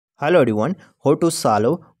Hello everyone, how to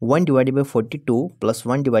solve 1 divided by 42 plus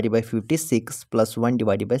 1 divided by 56 plus 1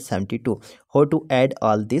 divided by 72. How to add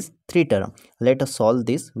all these three terms. Let us solve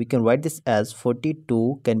this. We can write this as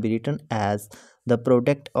 42 can be written as the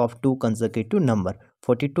product of two consecutive number.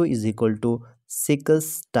 42 is equal to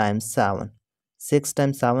 6 times 7. 6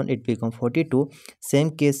 times 7 it becomes 42.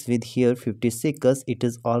 Same case with here 56. It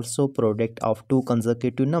is also product of two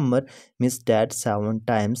consecutive number, means that 7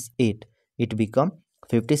 times 8 it becomes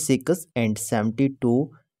 56, and 72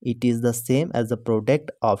 it is the same as the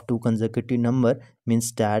product of two consecutive number,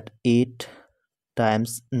 means that 8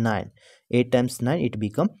 times 9 it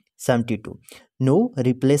become 72. Now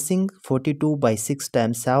replacing 42 by 6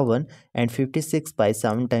 times 7 and 56 by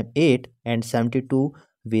 7 times 8 and 72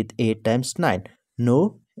 with 8 times 9.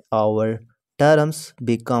 Now our terms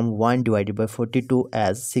become 1 divided by 42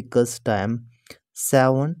 as 6 times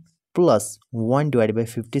 7 plus 1 divided by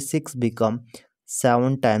 56 become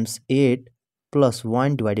 7 times 8 plus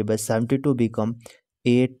 1 divided by 72 become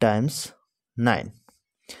 8 times 9.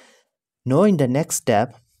 Now in the next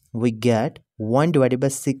step we get 1 divided by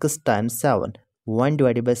 6 times 7. 1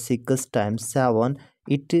 divided by 6 times 7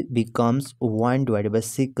 it becomes 1 divided by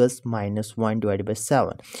 6 minus 1 divided by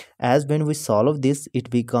 7. As when we solve this it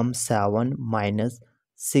becomes 7 minus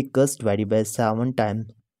 6 divided by 7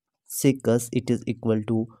 times 6, it is equal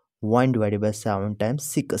to 1 divided by 7 times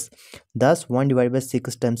 6. Thus 1 divided by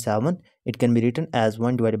 6 times 7 it can be written as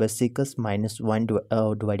 1 divided by 6 minus 1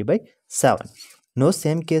 divided by 7. Now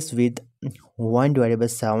same case with 1 divided by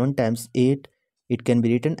 7 times 8, it can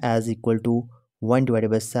be written as equal to 1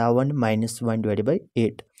 divided by 7 minus 1 divided by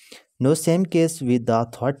 8. Now same case with the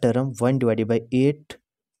third term, 1 divided by 8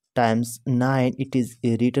 times 9, it is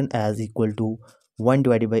written as equal to 1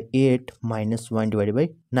 divided by 8 minus 1 divided by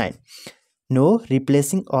 9. Now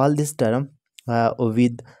replacing all this term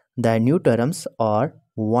with the new terms, or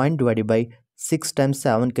 1 divided by 6 times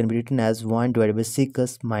 7 can be written as 1 divided by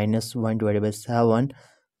 6 minus 1 divided by 7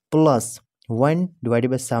 plus 1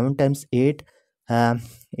 divided by 7 times 8,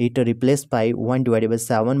 it replaced by 1 divided by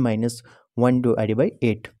 7 minus 1 divided by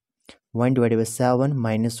 8. 1 divided by 7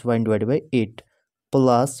 minus 1 divided by 8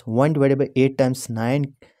 plus 1 divided by 8 times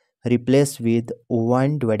 9 replaced with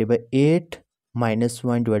 1 divided by 8 minus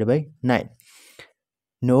 1 divided by 9.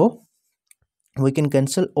 Now we can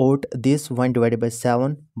cancel out this 1 divided by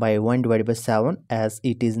 7 by 1 divided by 7 as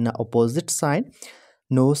it is in the opposite sign.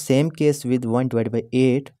 Now same case with 1 divided by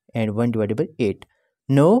 8 and 1 divided by 8.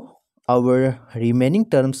 Now our remaining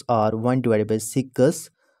terms are 1 divided by 6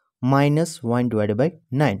 minus 1 divided by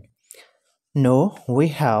 9. Now we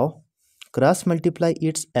have cross multiply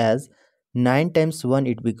it as 9 times 1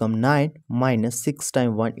 it becomes 9 minus 6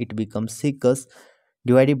 times 1 it becomes 6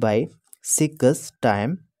 divided by 6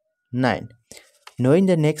 times 9. Now in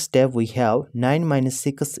the next step we have 9 minus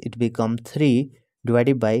 6 it becomes 3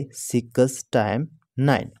 divided by 6 times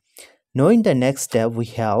 9. Now in the next step we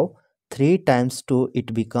have 3 times 2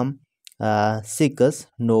 it becomes 6.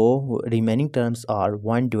 Now remaining terms are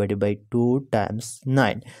 1 divided by 2 times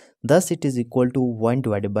 9. Thus it is equal to 1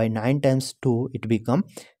 divided by 9 times 2 it becomes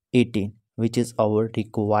 18, which is our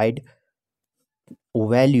required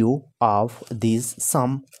value of this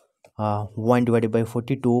sum. 1 divided by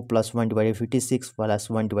 42 plus 1 divided by 56 plus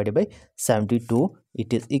 1 divided by 72,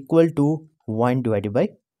 it is equal to 1 divided by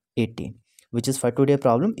 18, which is for today's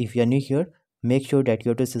problem. If you are new here, make sure that you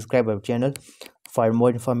have to subscribe our channel for more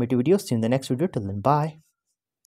informative videos. See you in the next video. Till then, bye.